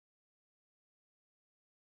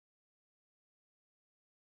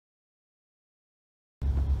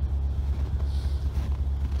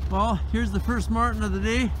Well, here's the first marten of the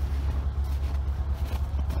day.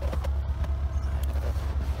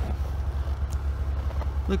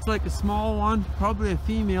 Looks like a small one, probably a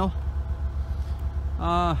female.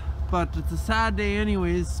 But it's a sad day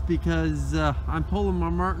anyways because I'm pulling my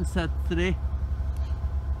marten set today.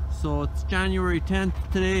 So it's January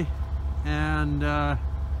 10th today, and I'm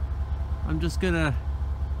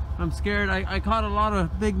scared. I caught a lot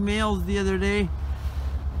of big males the other day,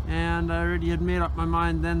 and I already had made up my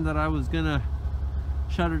mind then that I was gonna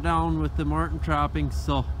shut her down with the marten trapping.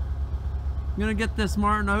 So I'm gonna get this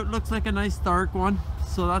marten out. Looks like a nice dark one,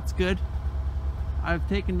 so that's good. I've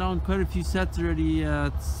taken down quite a few sets already.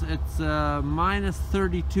 It's minus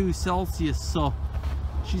 32 Celsius, so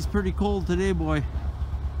she's pretty cold today, boy.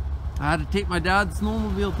 I had to take my dad's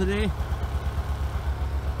snowmobile today.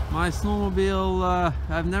 My snowmobile,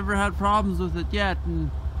 I've never had problems with it yet,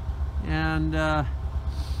 and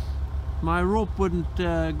my rope wouldn't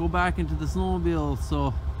go back into the snowmobile,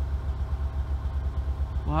 so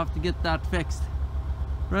we'll have to get that fixed.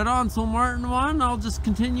 Right on, so marten 1, I'll just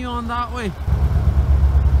continue on that way.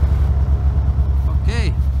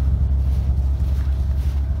 Okay.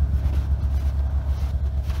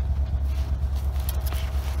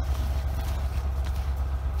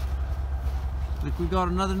 Like we got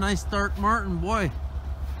another nice dark marten, boy.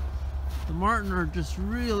 The marten are just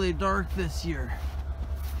really dark this year.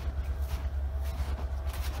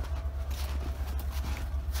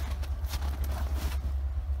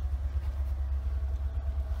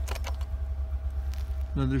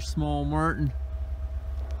 Another small marten.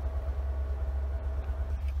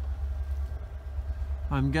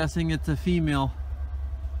 I'm guessing it's a female.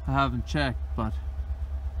 I haven't checked, but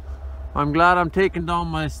I'm glad I'm taking down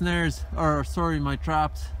my snares, or sorry, my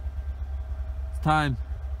traps. It's time.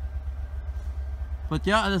 But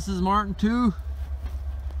yeah, this is marten 2,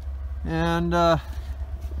 and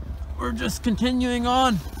we're just continuing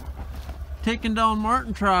on taking down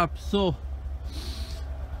marten traps. So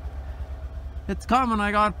it's coming.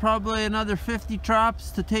 I got probably another 50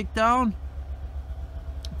 traps to take down.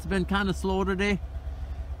 It's been kind of slow today.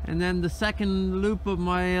 And then the second loop of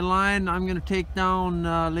my line I'm gonna take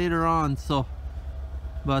down later on. So,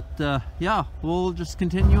 but yeah, we'll just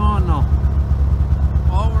continue on now.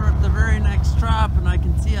 Well, we're at the very next trap, and I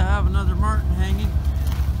can see I have another marten hanging.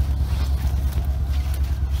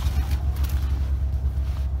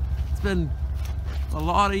 It's been a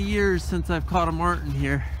lot of years since I've caught a marten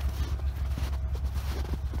here.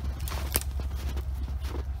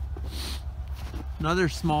 Another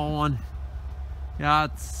small one. Yeah,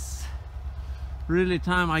 it's really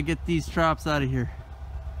time I get these traps out of here.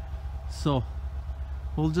 So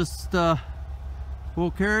we'll just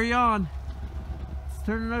we'll carry on. It's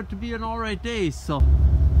turning out to be an alright day. So,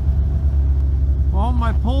 well,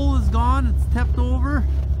 my pole is gone. It's tipped over.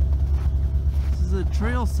 This is a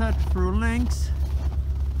trail set for lynx.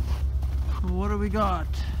 What do we got?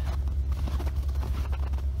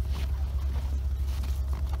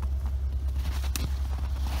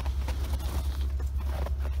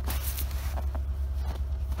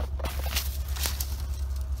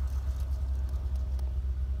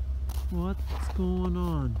 What's going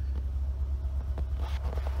on?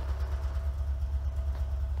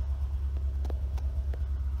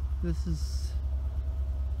 This is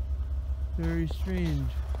very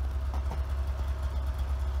strange.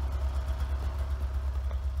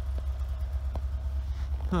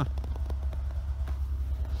 Huh.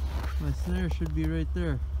 My snare should be right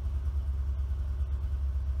there.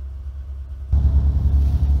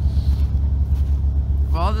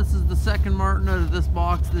 Well, this is the second marten out of this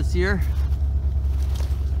box this year.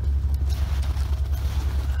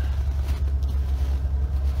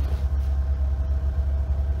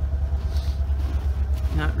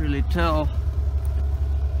 Can't really tell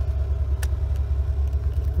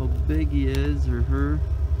how big he is or her.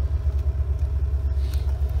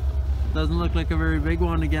 Doesn't look like a very big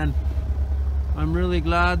one again. I'm really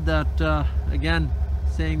glad that, again,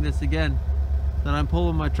 saying this again, that I'm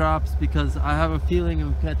pulling my traps, because I have a feeling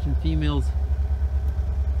I'm catching females.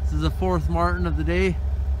 This is the 4th marten of the day.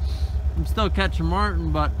 I'm still catching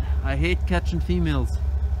marten, but I hate catching females.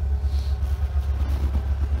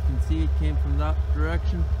 You can see it came from that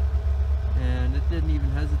direction, and it didn't even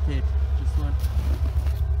hesitate. It just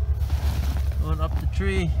went up the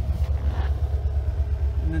tree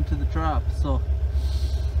and into the trap. So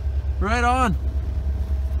right on.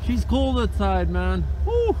 She's cold outside, man.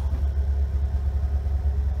 Woo!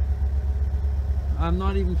 I'm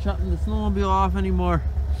not even shutting the snowmobile off anymore.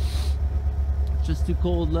 It's just too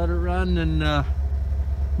cold. Let it run and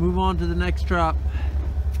move on to the next trap.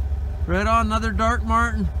 Right on, another dark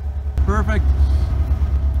marten. Perfect.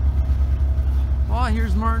 Oh,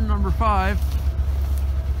 here's Marten number 5.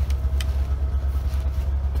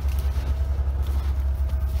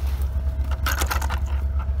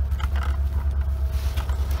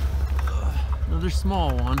 Another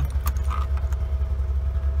small one.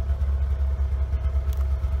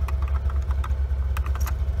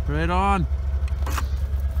 Right on.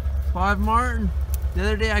 5 Marten. The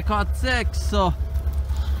other day I caught 6, so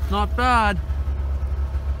not bad.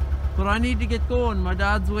 But I need to get going. My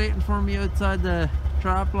dad's waiting for me outside the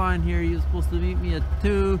trap line here. He was supposed to meet me at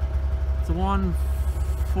 2. It's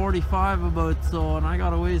 1:45 about, so, and I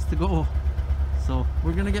got a ways to go. So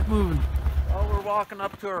we're gonna get moving. Well, we're walking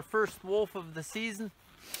up to our first wolf of the season.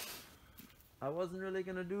 I wasn't really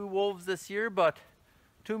gonna do wolves this year, but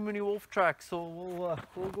too many wolf tracks, so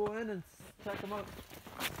we'll go in and check them out.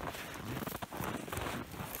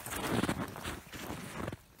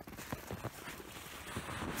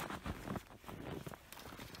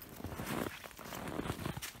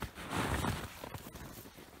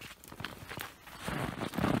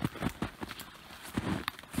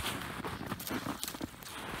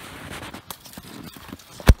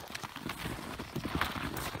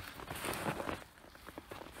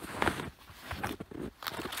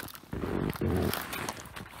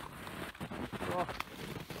 So,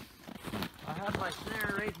 I have my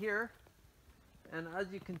snare right here, and as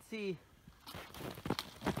you can see,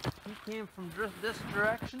 he came from this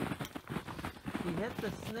direction. He hit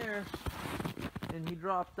the snare and he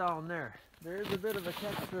dropped down there. There is a bit of a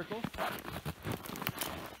catch circle.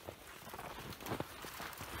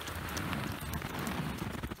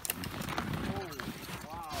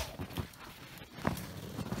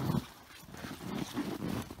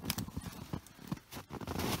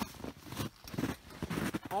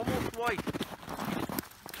 Almost white.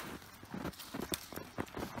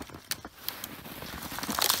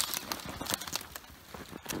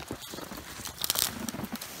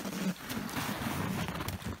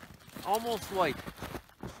 Almost white.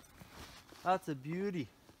 That's a beauty.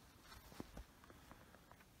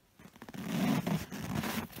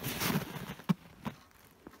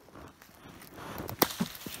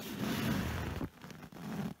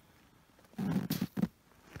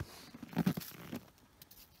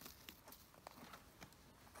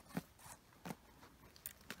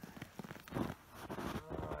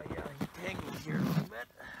 Yeah, he tangled here a little bit.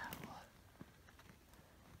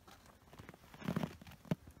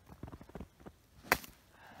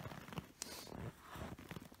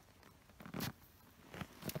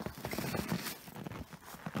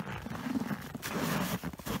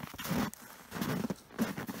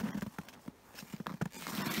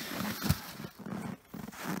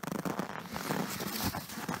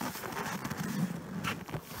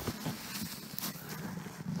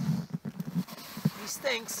 He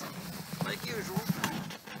stinks, like usual.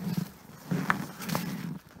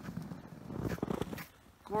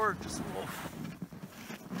 Gorgeous wolf.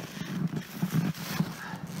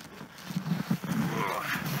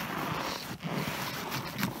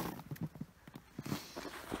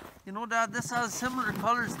 You know, Dad, this has similar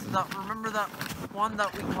colors to that. Remember that one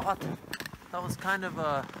that we caught? That was kind of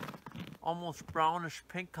a almost brownish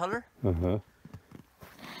pink color. Uh-huh.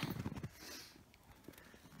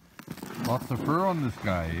 Lots of fur on this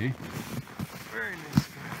guy, eh? Very nice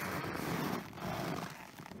guy.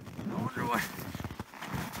 I wonder what.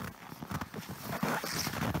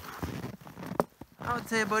 I would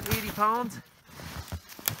say about 80 pounds.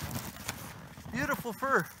 Beautiful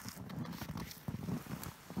fur.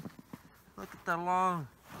 Look at that long.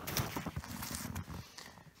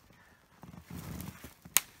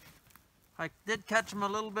 I did catch him a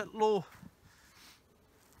little bit low.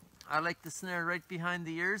 I like the snare right behind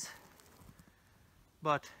the ears.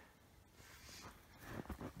 But,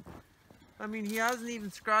 I mean, he hasn't even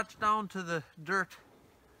scratched down to the dirt.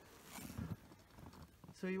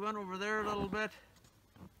 So he went over there a little bit,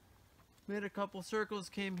 made a couple circles,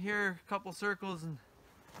 came here, a couple circles, and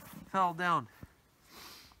fell down.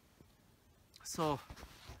 So,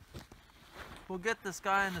 we'll get this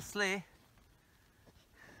guy in the sleigh.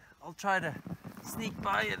 I'll try to sneak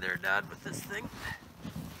by you there, Dad, with this thing.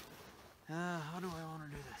 How do I want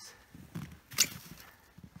to do this?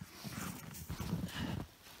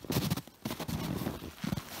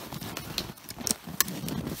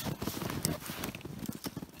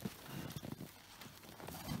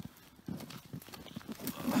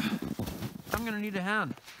 I'm gonna need a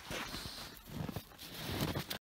hand.